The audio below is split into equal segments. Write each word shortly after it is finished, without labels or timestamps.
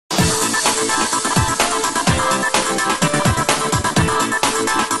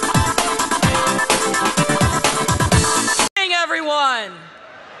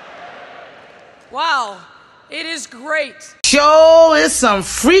It is great. Show is some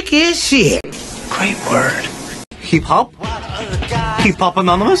freaky shit. Great word. Hip hop? Hip hop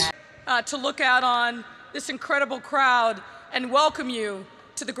anonymous? To look out on this incredible crowd and welcome you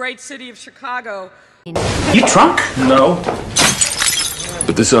to the great city of Chicago. You drunk? No.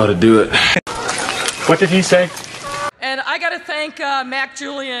 But this ought to do it. What did he say? And I got to thank Mac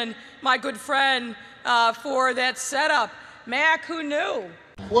Julian, my good friend, for that setup. Mac, who knew?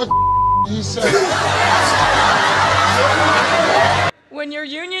 What he said? When your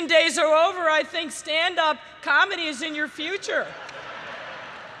union days are over, I think stand-up comedy is in your future.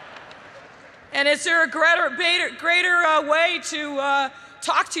 And is there a greater way to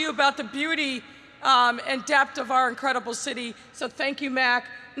talk to you about the beauty and depth of our incredible city? So thank you, Mac,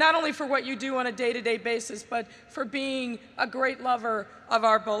 not only for what you do on a day-to-day basis, but for being a great lover of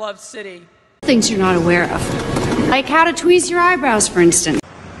our beloved city. Things you're not aware of, like how to tweeze your eyebrows, for instance.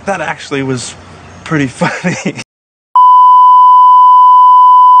 That actually was pretty funny.